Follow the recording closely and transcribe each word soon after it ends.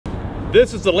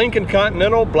This is the Lincoln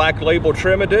Continental Black Label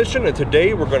Trim Edition, and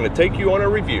today we're going to take you on a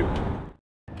review.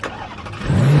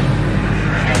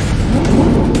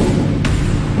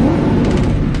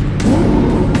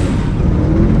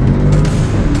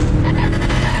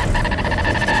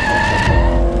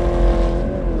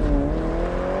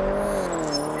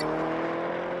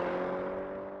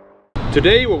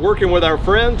 Today we're working with our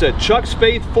friends at Chuck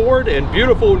Spaeth Ford in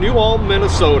beautiful New Ulm,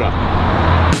 Minnesota.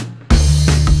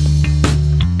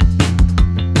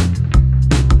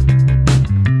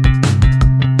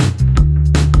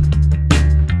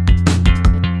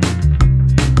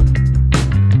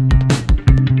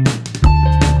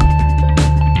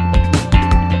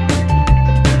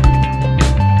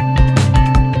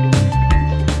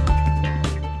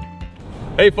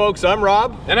 Hey folks, I'm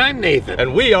Rob. And I'm Nathan.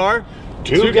 And we are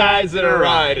Two Guys in a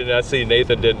Ride. And I see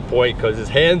Nathan didn't point because his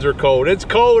hands are cold. It's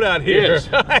cold out here.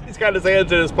 He's got his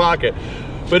hands in his pocket.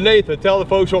 But Nathan, tell the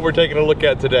folks what we're taking a look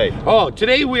at today. Oh,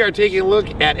 today we are taking a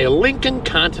look at a Lincoln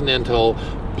Continental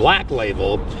Black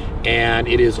Label, and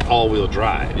it is all-wheel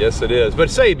drive. Yes, it is.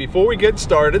 But say, before we get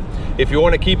started, if you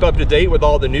want to keep up to date with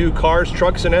all the new cars,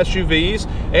 trucks, and SUVs,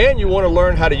 and you want to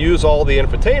learn how to use all the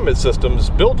infotainment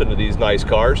systems built into these nice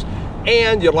cars,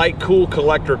 and you like cool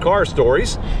collector car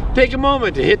stories, take a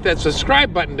moment to hit that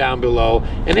subscribe button down below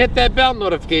and hit that bell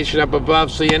notification up above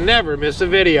so you never miss a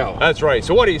video. That's right.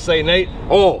 So what do you say, Nate?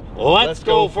 Oh, let's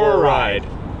go for a ride.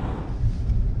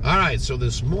 All right, so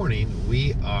this morning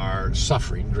we are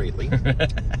suffering greatly.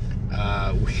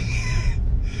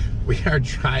 We are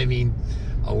driving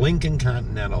a Lincoln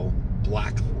Continental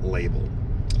Black Label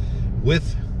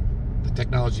with the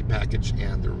technology package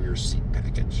and the rear seat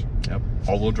package. Yep,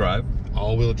 all-wheel drive.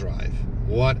 All-wheel drive.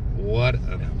 What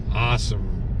an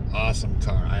awesome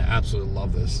car. I absolutely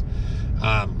love this.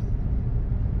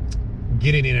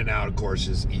 Getting in and out, of course,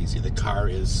 is easy. The car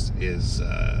it's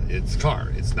a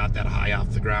car. It's not that high off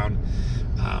the ground.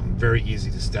 Very easy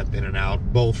to step in and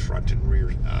out, both front and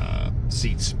rear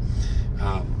seats.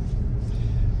 I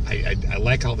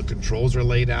like how the controls are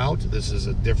laid out. This is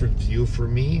a different view for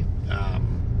me.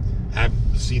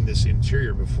 Haven't seen this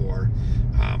interior before,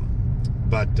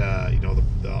 but you know,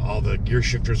 all the gear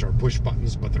shifters are push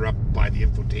buttons, but they're up by the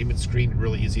infotainment screen,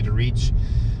 really easy to reach.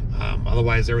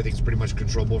 Otherwise, everything's pretty much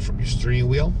controllable from your steering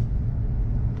wheel.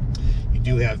 You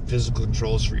do have physical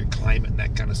controls for your climate and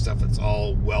that kind of stuff. It's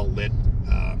all well lit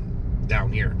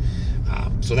down here,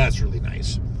 so that's really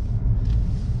nice.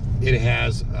 It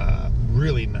has a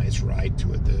really nice ride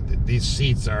to it. These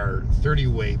seats are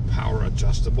 30-way power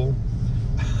adjustable.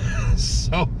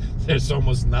 So there's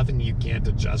almost nothing you can't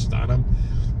adjust on them,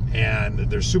 and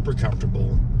they're super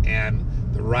comfortable, and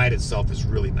the ride itself is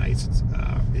really nice.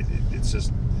 It's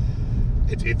just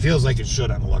it feels like it should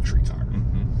on a luxury car.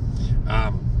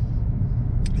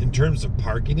 In terms of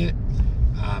parking it,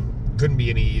 couldn't be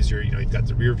any easier. You know, you've got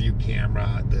the rear view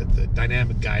camera, the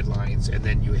dynamic guidelines, and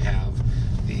then you have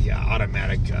the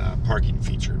automatic parking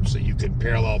feature. So you can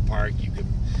parallel park, you can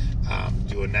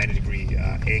do a 90-degree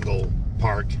angle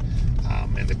park,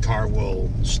 and the car will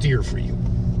steer for you.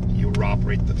 You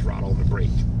operate the throttle and the brake.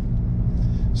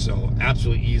 So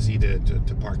absolutely easy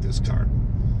to park this car.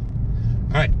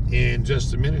 All right, in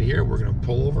just a minute here, we're going to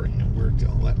pull over and we're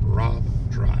going to let Rob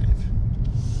drive.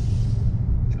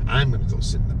 And I'm going to go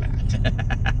sit in the back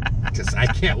because I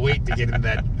can't wait to get in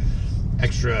that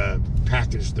extra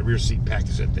package, the rear seat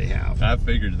package that they have. I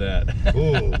figured that.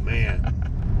 Oh, man.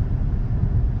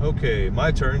 Okay,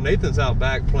 my turn. Nathan's out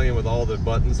back playing with all the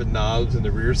buttons and knobs and the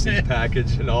rear seat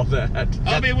package and all that.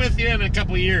 I'll be with you in a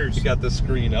couple of years. You got the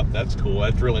screen up. That's cool.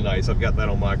 That's really nice. I've got that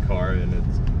on my car, and it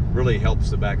really helps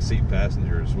the back seat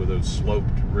passengers with those sloped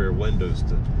rear windows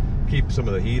to keep some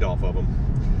of the heat off of them.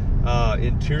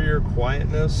 Interior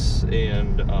quietness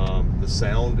and the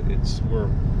sound. We're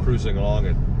cruising along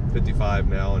at 55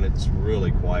 now, and it's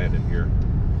really quiet in here.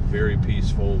 Very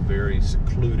peaceful, very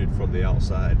secluded from the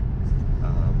outside.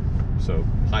 So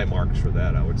high marks for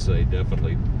that, I would say,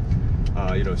 definitely.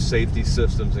 You know, safety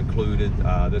systems included.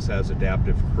 This has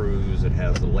adaptive cruise. It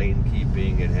has the lane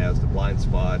keeping. It has the blind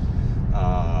spot,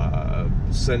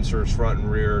 sensors, front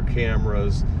and rear,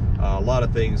 cameras, a lot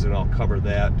of things, and I'll cover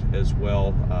that as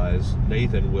well as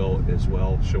Nathan will as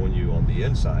well, showing you on the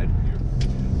inside.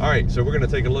 All right, so we're going to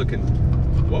take a look and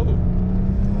whoa!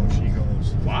 Oh, she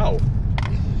goes. Wow.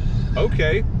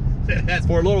 Okay.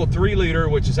 For a little 3-liter,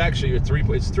 which is actually it's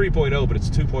 3.0, but it's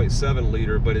 2.7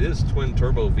 liter, but it is twin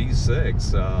turbo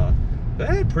V6. That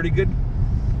had pretty good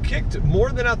kick,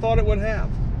 more than I thought it would have.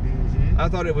 I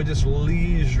thought it would just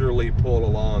leisurely pull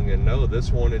along, and no,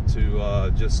 this wanted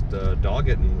to just dog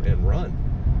it and run.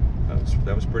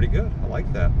 That was pretty good. I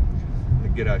like that. I'm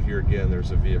gonna get out here again.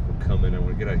 There's a vehicle coming. I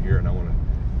want to get out here and I want to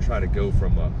try to go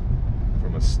from a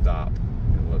stop,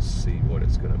 and let's see what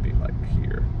it's going to be like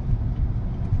here.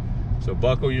 So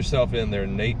buckle yourself in there,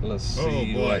 Nate. Let's see. Oh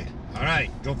boy! All right,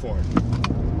 go for it.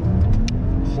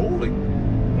 Holy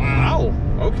wow!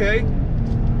 Okay.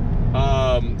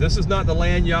 This is not the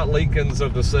land yacht Lincolns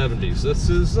of the 70s. This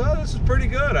is pretty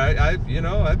good. You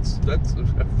know, that's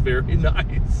very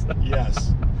nice.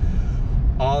 Yes.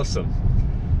 Awesome.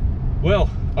 Well,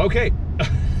 okay.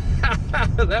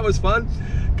 That was fun.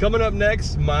 Coming up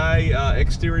next, my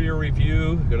exterior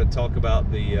review. Going to talk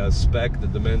about the spec, the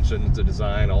dimensions, the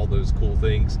design, all those cool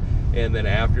things. And then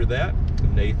after that,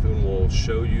 Nathan will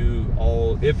show you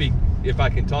all, if I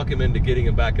can talk him into getting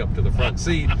him back up to the front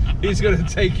seat, he's going to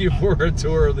take you for a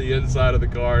tour of the inside of the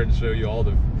car and show you all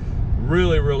the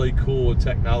really, really cool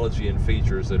technology and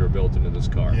features that are built into this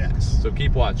car. Yes. So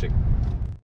keep watching.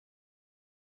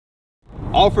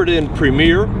 Offered in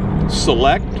Premier,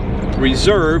 Select,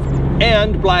 Reserve,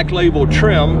 and Black Label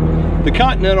trim, the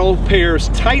Continental pairs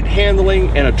tight handling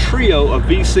and a trio of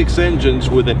V6 engines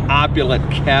with an opulent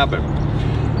cabin.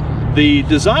 The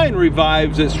design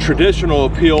revives its traditional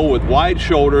appeal with wide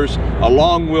shoulders, a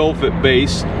long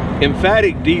wheelbase,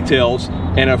 emphatic details,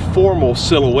 and a formal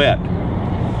silhouette.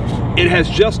 It has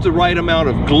just the right amount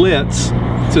of glitz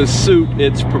to suit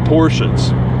its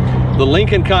proportions. The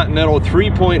Lincoln Continental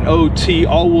 3.0T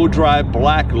all-wheel drive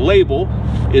Black Label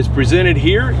is presented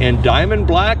here in diamond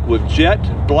black with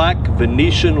jet black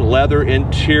Venetian leather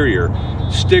interior,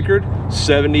 stickered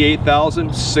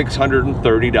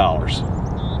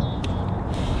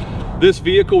 $78,630. This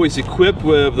vehicle is equipped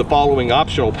with the following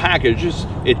optional packages.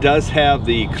 It does have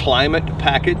the climate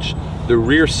package, the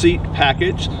rear seat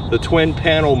package, the twin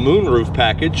panel moonroof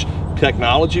package,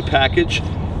 technology package,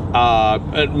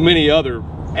 and many other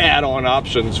add-on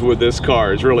options with this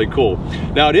car. Is really cool.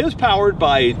 Now it is powered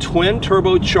by a twin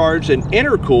turbocharged and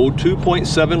intercooled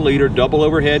 2.7 liter double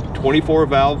overhead 24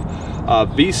 valve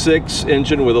V6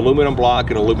 engine with aluminum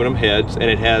block and aluminum heads, and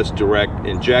it has direct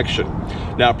injection.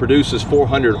 Now it produces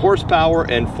 400 horsepower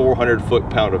and 400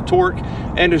 foot-pound of torque,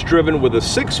 and is driven with a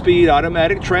 6-speed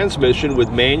automatic transmission with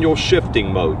manual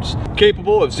shifting modes.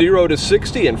 Capable of 0 to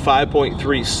 60 in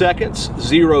 5.3 seconds,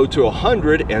 0 to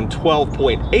 100 in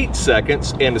 12.8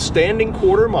 seconds, and a standing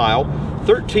quarter mile,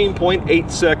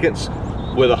 13.8 seconds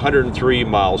with 103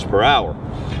 miles per hour.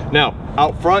 Now,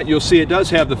 out front, you'll see it does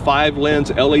have the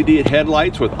 5-lens LED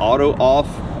headlights with auto off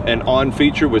and on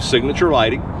feature with signature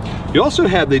lighting. You also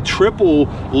have the triple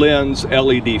lens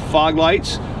LED fog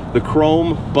lights, the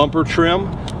chrome bumper trim,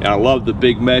 and I love the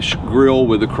big mesh grille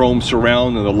with the chrome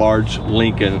surround and the large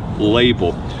Lincoln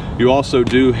label. You also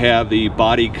do have the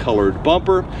body colored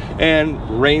bumper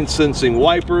and rain sensing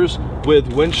wipers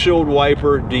with windshield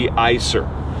wiper de-icer.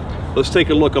 Let's take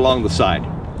a look along the side.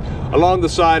 Along the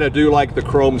side, I do like the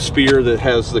chrome spear that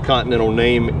has the Continental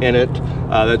name in it.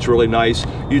 That's really nice.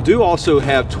 You do also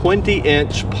have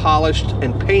 20-inch polished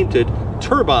and painted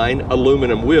turbine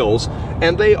aluminum wheels,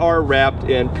 and they are wrapped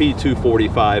in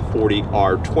P245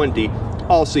 40R20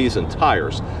 all-season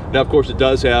tires. Now, of course, it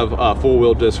does have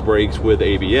four-wheel disc brakes with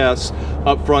ABS.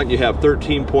 Up front, you have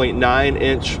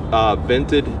 13.9-inch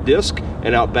vented disc,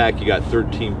 and out back, you got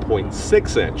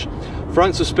 13.6-inch.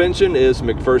 Front suspension is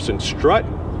McPherson strut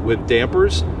with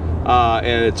dampers,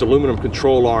 and it's aluminum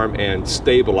control arm and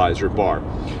stabilizer bar.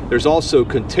 There's also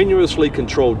continuously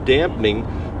controlled dampening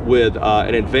with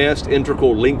an advanced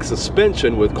integral link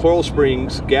suspension with coil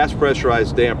springs, gas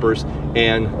pressurized dampers,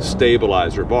 and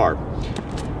stabilizer bar.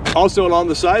 Also along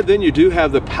the side, then, you do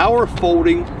have the power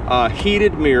folding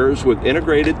heated mirrors with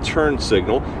integrated turn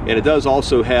signal, and it does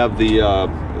also have the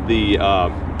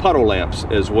puddle lamps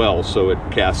as well, so it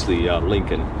casts the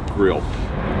Lincoln grille.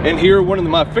 And here, one of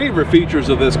my favorite features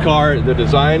of this car, the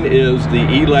design, is the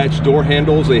E-latch door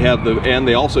handles.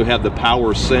 They also have the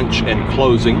power cinch and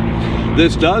closing.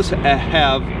 This does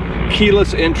have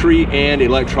keyless entry and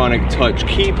electronic touch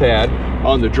keypad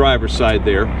on the driver's side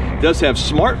there. It does have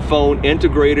smartphone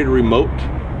integrated remote,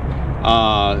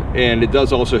 and it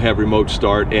does also have remote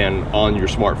start, and on your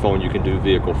smartphone you can do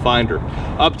vehicle finder.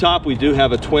 Up top, we do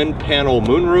have a twin panel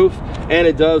moonroof, and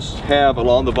it does have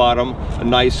along the bottom a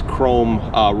nice chrome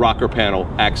rocker panel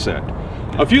accent.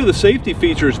 A few of the safety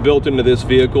features built into this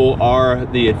vehicle are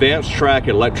the advanced track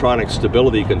electronic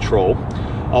stability control.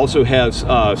 Also has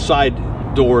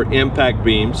side door impact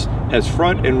beams, has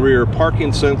front and rear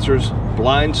parking sensors,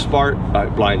 blind spot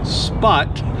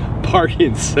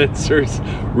parking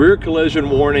sensors, rear collision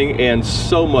warning, and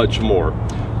so much more.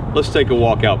 Let's take a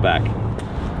walk out back.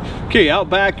 Okay, out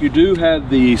back you do have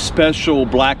the special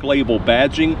black label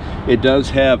badging. It does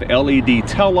have LED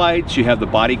taillights, you have the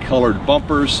body colored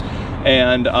bumpers,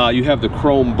 and you have the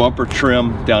chrome bumper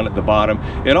trim down at the bottom.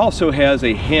 It also has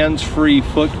a hands-free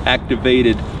foot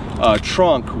activated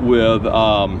trunk with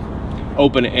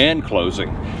open and closing.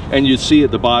 And you see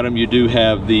at the bottom you do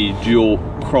have the dual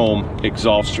chrome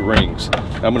exhaust rings.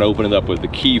 I'm going to open it up with the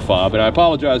key fob, and I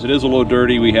apologize, it is a little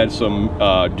dirty. We had some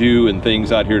dew and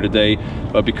things out here today,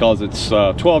 but because it's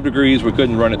 12 degrees we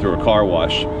couldn't run it through a car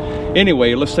wash.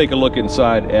 Anyway, let's take a look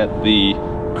inside at the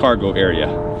cargo area.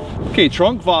 Okay,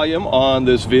 trunk volume on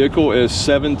this vehicle is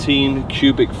 17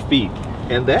 cubic feet,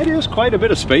 and that is quite a bit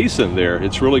of space in there.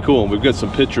 It's really cool, and we've got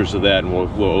some pictures of that, and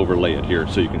we'll overlay it here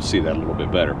so you can see that a little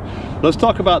bit better. Let's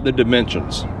talk about the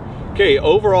dimensions. Okay,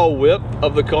 overall width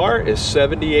of the car is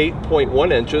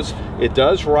 78.1 inches. It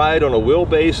does ride on a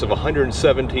wheelbase of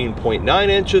 117.9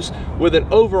 inches with an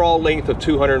overall length of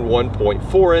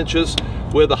 201.4 inches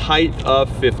with a height of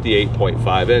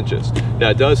 58.5 inches. Now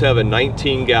it does have a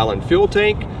 19-gallon fuel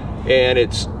tank, and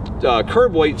its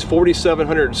curb weight's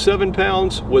 4,707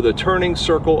 pounds with a turning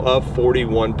circle of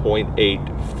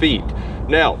 41.8 feet.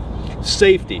 Now,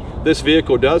 safety. This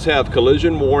vehicle does have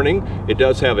collision warning. It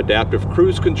does have adaptive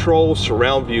cruise control,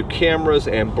 surround view cameras,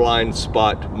 and blind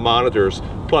spot monitors,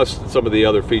 plus some of the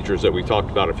other features that we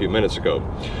talked about a few minutes ago.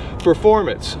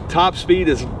 Performance. Top speed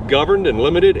is governed and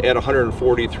limited at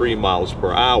 143 miles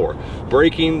per hour.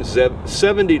 Braking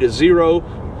 70 to 0,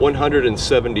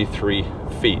 173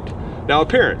 feet. Now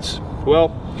appearance.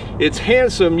 Well, it's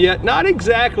handsome, yet not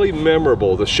exactly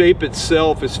memorable. The shape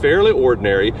itself is fairly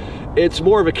ordinary. It's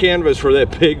more of a canvas for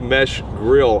that big mesh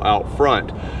grille out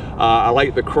front. I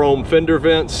like the chrome fender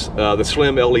vents, the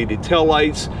slim LED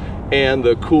taillights, and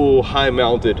the cool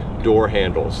high-mounted door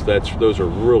handles. Those are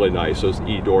really nice, those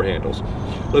E-door handles.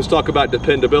 Let's talk about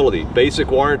dependability. Basic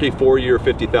warranty, 4-year,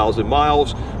 50,000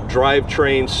 miles.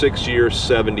 Drivetrain, 6 years,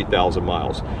 70,000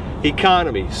 miles.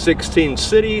 Economy, 16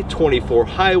 city, 24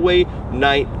 highway,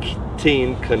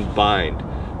 19 combined.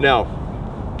 Now,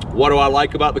 what do I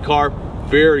like about the car?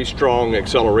 Very strong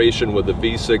acceleration with the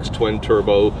V6 twin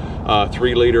turbo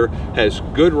 3-liter. Has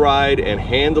good ride and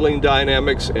handling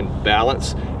dynamics and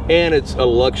balance, and it's a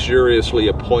luxuriously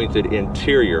appointed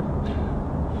interior.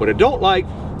 What I don't like,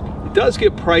 it does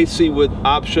get pricey with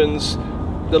options.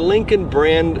 The Lincoln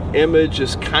brand image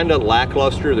is kind of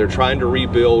lackluster. They're trying to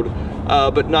rebuild,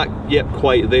 but not yet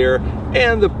quite there.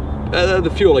 And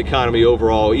the fuel economy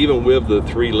overall, even with the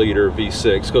 3-liter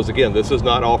V6, because again, this is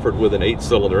not offered with an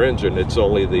 8-cylinder engine. It's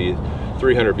only the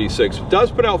 300 V6. It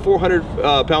does put out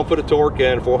 400 pound-foot of torque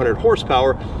and 400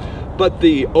 horsepower, but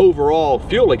the overall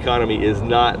fuel economy is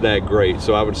not that great.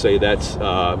 So I would say that's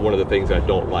one of the things I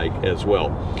don't like as well.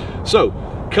 So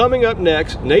coming up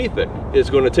next, Nathan is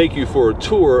going to take you for a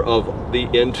tour of the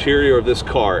interior of this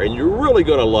car, and you're really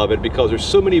going to love it because there's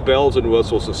so many bells and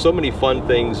whistles and so many fun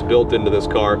things built into this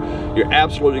car. You're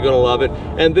absolutely going to love it.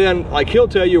 And then, like he'll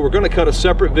tell you, we're going to cut a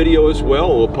separate video as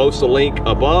well. We'll post a link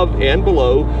above and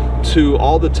below to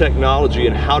all the technology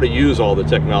and how to use all the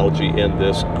technology in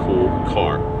this cool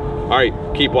car. All right,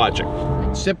 keep watching.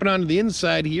 Stepping onto the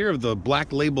inside here of the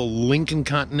black label Lincoln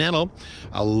Continental.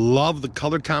 I love the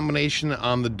color combination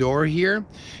on the door here.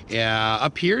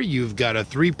 Up here you've got a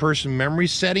 3-person memory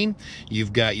setting.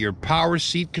 You've got your power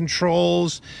seat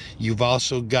controls. You've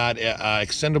also got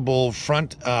extendable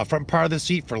front part of the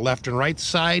seat for left and right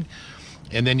side.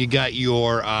 And then you got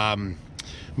your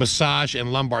massage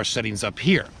and lumbar settings up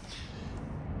here.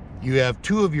 You have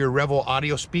 2 of your Revel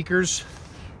audio speakers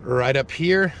right up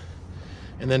here,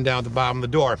 and then down at the bottom of the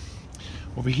door.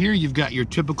 Over here you've got your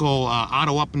typical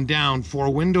auto up and down 4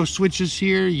 window switches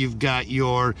here. You've got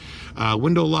your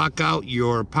window lockout,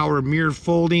 your power mirror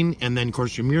folding, and then of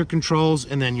course your mirror controls,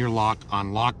 and then your lock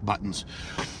unlock buttons.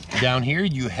 Down here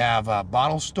you have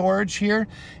bottle storage here,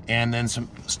 and then some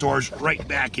storage right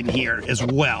back in here as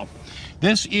well.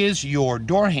 This is your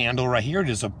door handle right here. It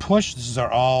is a push. These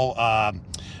are all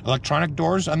electronic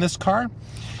doors on this car.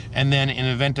 And then in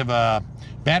event of a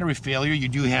battery failure, you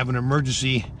do have an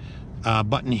emergency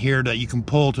button here that you can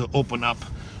pull to open up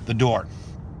the door.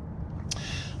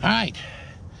 All right,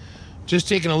 just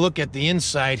taking a look at the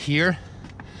inside here,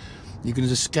 you can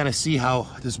just kind of see how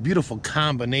this beautiful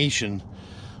combination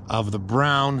of the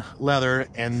brown leather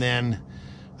and then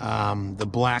the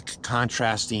black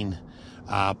contrasting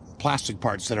plastic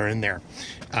parts that are in there.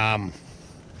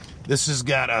 This has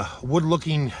got a wood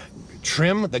looking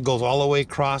trim that goes all the way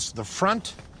across the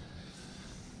front.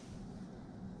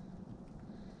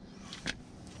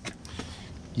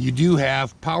 You do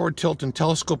have power, tilt, and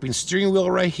telescoping steering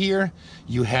wheel right here.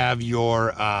 You have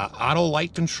your auto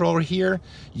light controller here.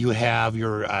 You have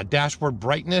your dashboard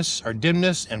brightness or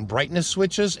dimness and brightness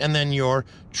switches, and then your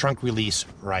trunk release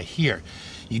right here.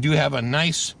 You do have a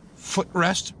nice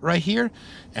footrest right here,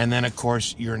 and then of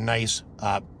course your nice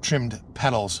trimmed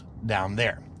pedals down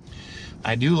there.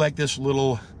 I do like this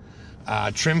little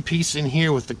trim piece in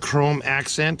here with the chrome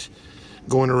accent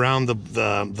going around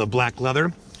the black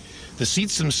leather. The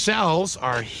seats themselves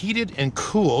are heated and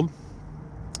cooled,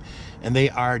 and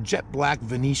they are jet black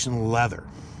Venetian leather.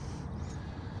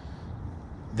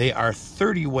 They are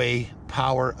 30-way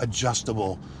power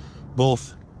adjustable,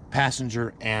 both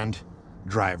passenger and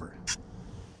driver.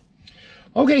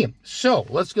 Okay, so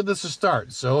let's give this a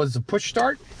start. So it's a push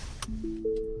start.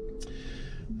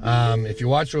 If you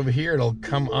watch over here, it'll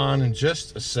come on in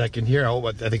just a second here. Oh,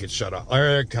 I think it's shut off.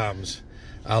 There it comes.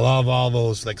 I love all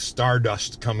those like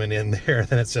stardust coming in there.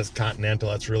 Then it says Continental.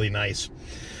 That's really nice.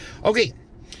 Okay,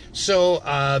 so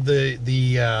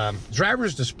the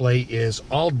driver's display is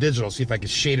all digital. See if I can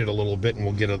shade it a little bit, and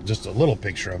we'll get just a little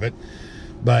picture of it.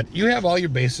 But you have all your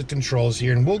basic controls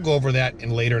here, and we'll go over that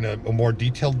later in a more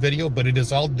detailed video. But it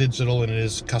is all digital and it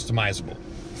is customizable.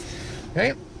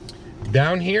 Okay,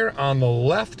 down here on the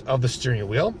left of the steering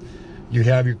wheel, you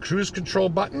have your cruise control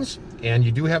buttons, and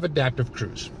you do have adaptive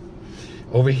cruise.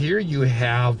 Over here you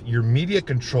have your media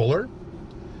controller,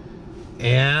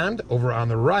 and over on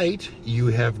the right you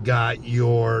have got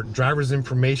your driver's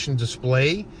information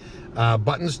display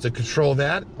buttons to control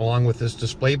that, along with this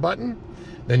display button.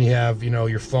 Then you have, you know,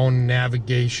 your phone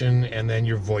navigation, and then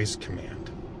your voice command.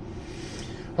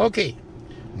 Okay,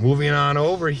 moving on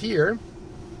over here,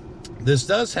 this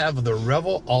does have the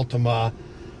Revel Ultima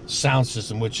sound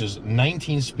system, which is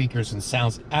 19 speakers and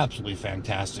sounds absolutely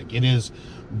fantastic. It is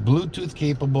Bluetooth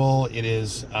capable. It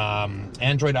is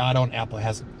Android Auto, and Apple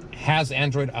has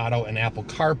Android Auto and Apple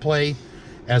CarPlay,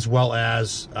 as well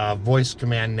as voice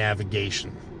command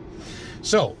navigation.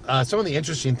 So some of the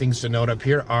interesting things to note up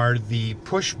here are the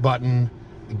push button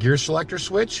gear selector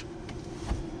switch.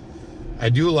 I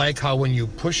do like how when you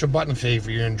push a button, say if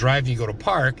you're in drive, you go to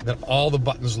park, that all the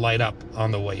buttons light up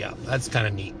on the way up. That's kind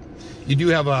of neat. You do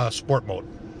have a sport mode.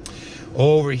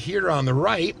 Over here on the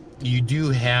right, you do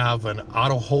have an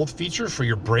auto hold feature for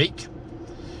your brake.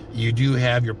 You do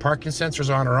have your parking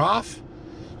sensors on or off.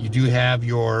 You do have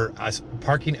your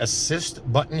parking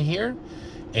assist button here,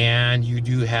 and you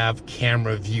do have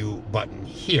camera view button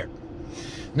here.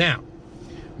 Now,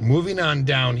 moving on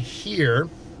down here,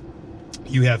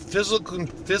 you have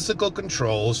physical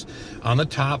controls on the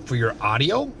top for your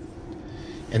audio,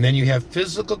 and then you have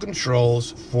physical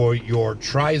controls for your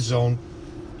tri-zone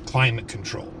climate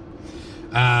control.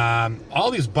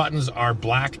 All these buttons are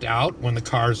blacked out when the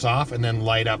car's off and then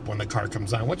light up when the car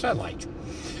comes on, which I like.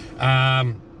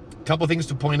 Couple things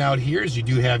to point out here is you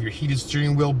do have your heated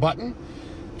steering wheel button,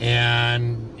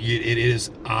 and it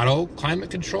is auto climate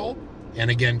control,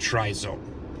 and again, tri-zone.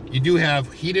 You do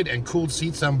have heated and cooled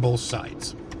seats on both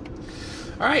sides.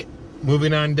 All right,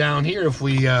 moving on down here, if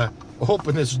we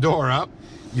open this door up,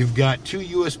 you've got two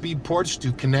USB ports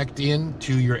to connect in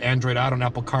to your Android Auto and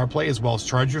Apple CarPlay, as well as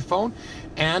charge your phone,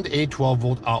 and a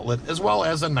 12-volt outlet, as well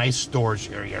as a nice storage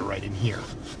area right in here.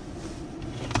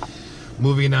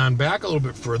 Moving on back a little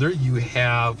bit further, you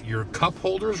have your cup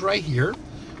holders right here,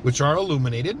 which are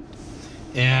illuminated,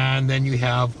 and then you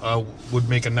have would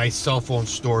make a nice cell phone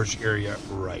storage area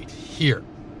right here.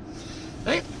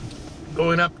 Okay.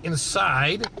 Going up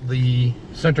inside the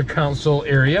center console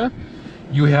area,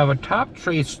 you have a top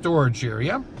tray storage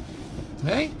area.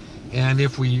 Okay, and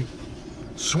if we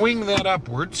swing that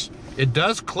upwards, it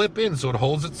does clip in, so it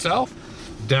holds itself.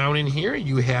 Down in here,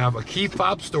 you have a key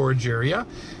fob storage area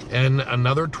and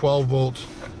another 12-volt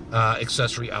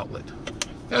accessory outlet,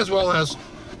 as well as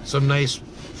some nice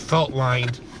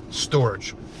felt-lined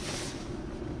storage.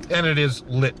 And it is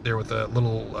lit there with a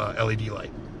little LED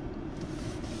light.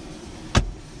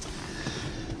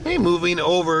 Okay, moving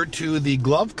over to the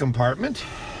glove compartment.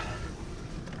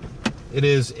 It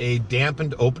is a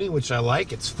dampened opening, which I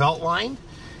like. It's felt-lined,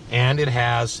 and it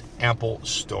has ample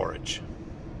storage.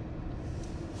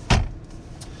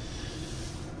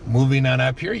 Moving on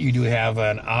up here, you do have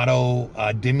an auto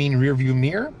dimming rear view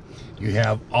mirror. You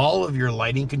have all of your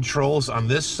lighting controls on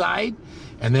this side,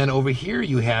 and then over here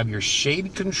you have your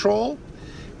shade control,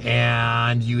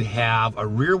 and you have a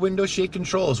rear window shade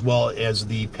control, as well as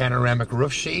the panoramic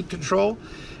roof shade control.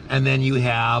 And then you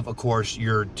have, of course,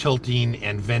 your tilting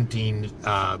and venting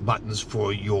buttons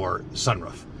for your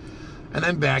sunroof. And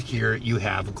then back here you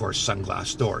have, of course, sunglass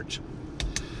storage.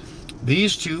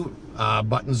 These two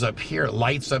buttons up here,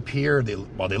 lights up here. They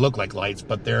look like lights,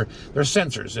 but they're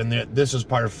sensors, and this is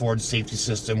part of Ford's safety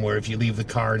system, where if you leave the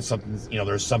car and something,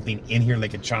 there's something in here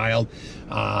like a child,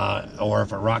 or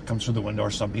if a rock comes through the window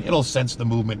or something, it'll sense the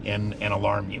movement and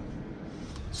alarm you.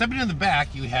 Stepping in the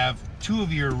back, you have 2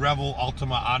 of your Revel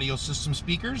Ultima audio system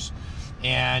speakers,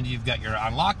 and you've got your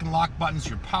unlock and lock buttons,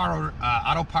 your power,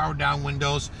 auto power down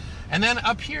windows, and then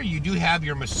up here you do have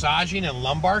your massaging and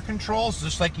lumbar controls,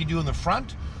 just like you do in the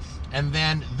front. And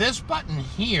then this button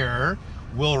here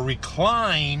will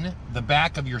recline the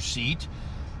back of your seat.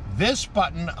 This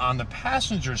button on the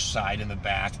passenger side in the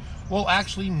back will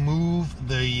actually move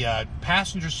the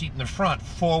passenger seat in the front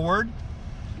forward,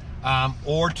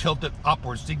 or tilt it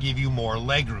upwards to give you more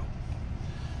legroom.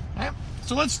 All right,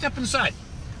 so let's step inside.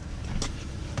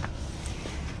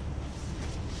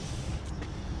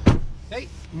 Okay,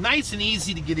 nice and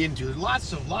easy to get into.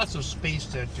 Lots of space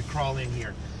to crawl in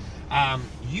here.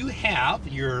 You have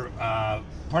your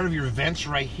part of your vents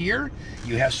right here.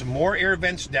 You have some more air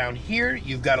vents down here.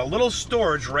 You've got a little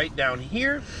storage right down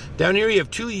here. Down here you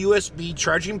have 2 USB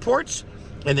charging ports,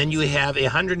 and then you have a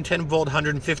 110 volt,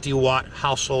 150 watt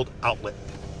household outlet.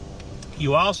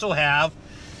 You also have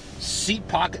seat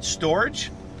pocket storage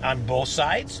on both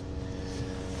sides.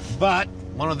 But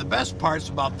one of the best parts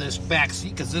about this back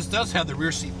seat, because this does have the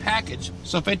rear seat package,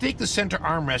 so if I take the center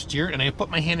armrest here and I put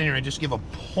my hand in here and I just give a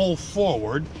pull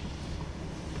forward,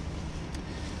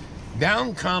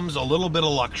 down comes a little bit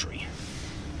of luxury.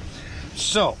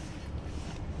 So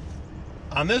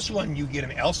on this one, you get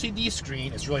an LCD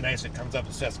screen. It's really nice. It comes up,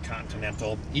 it says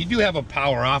Continental. You do have a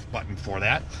power off button for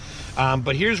that.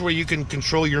 But here's where you can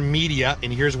control your media,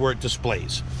 and here's where it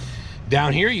displays.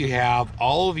 Down here, you have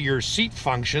all of your seat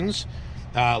functions,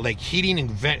 like heating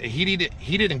and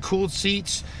heated and cooled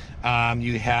seats.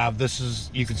 You have,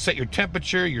 you can set your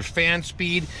temperature, your fan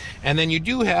speed, and then you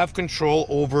do have control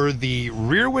over the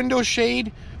rear window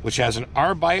shade, which has an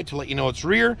R by it to let you know it's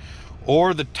rear,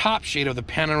 or the top shade of the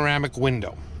panoramic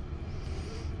window.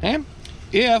 And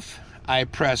if I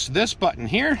press this button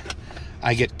here,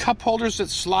 I get cup holders that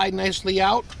slide nicely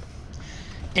out.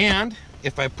 And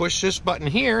if I push this button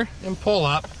here and pull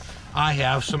up, I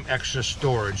have some extra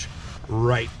storage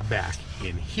right back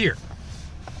in here.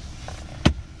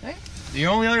 Okay. The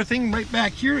only other thing right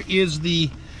back here is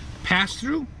the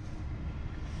pass-through,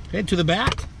 okay, to the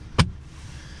back.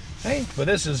 Okay, but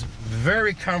this is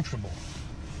very comfortable.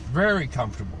 Very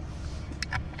comfortable.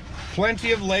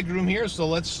 Plenty of leg room here, so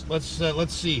let's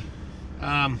see.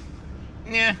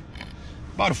 Yeah,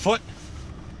 about a foot.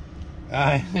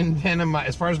 And then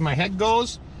as far as my head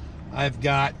goes, I've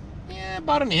got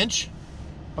about an inch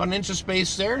of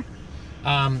space there.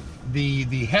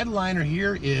 The headliner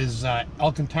here is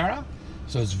Alcantara,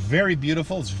 so it's very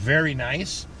beautiful. It's very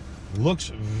nice. Looks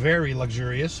very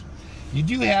luxurious. You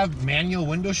do have manual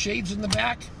window shades in the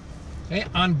back. Okay,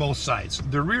 on both sides.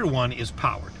 The rear one is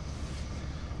powered.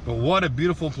 But what a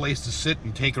beautiful place to sit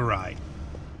and take a ride.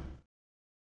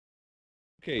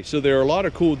 Okay, so there are a lot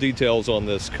of cool details on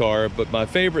this car, but my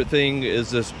favorite thing is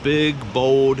this big,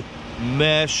 bold,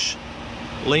 mesh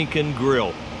Lincoln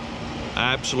grille.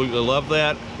 I absolutely love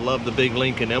that. Love the big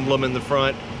Lincoln emblem in the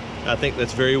front. I think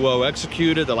that's very well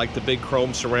executed. I like the big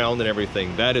chrome surround and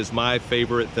everything. That is my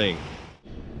favorite thing.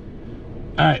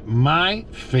 All right, my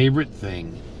favorite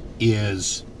thing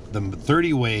is the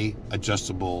 30-way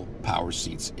adjustable power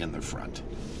seats in the front.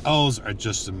 Those are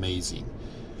just amazing.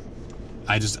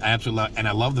 I absolutely love, and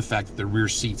I love the fact that the rear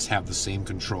seats have the same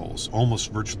controls,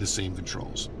 almost virtually the same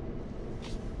controls.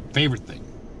 Favorite thing.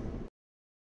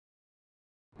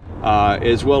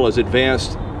 As well as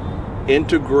advanced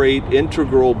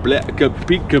integral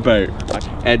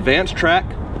advanced track,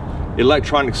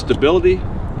 electronic stability,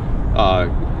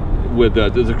 with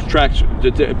the traction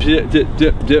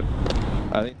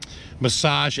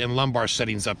massage and lumbar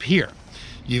settings up here.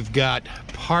 You've got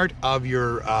part of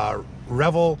your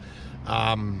Revel.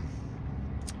 You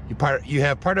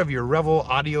have part of your Revel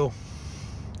audio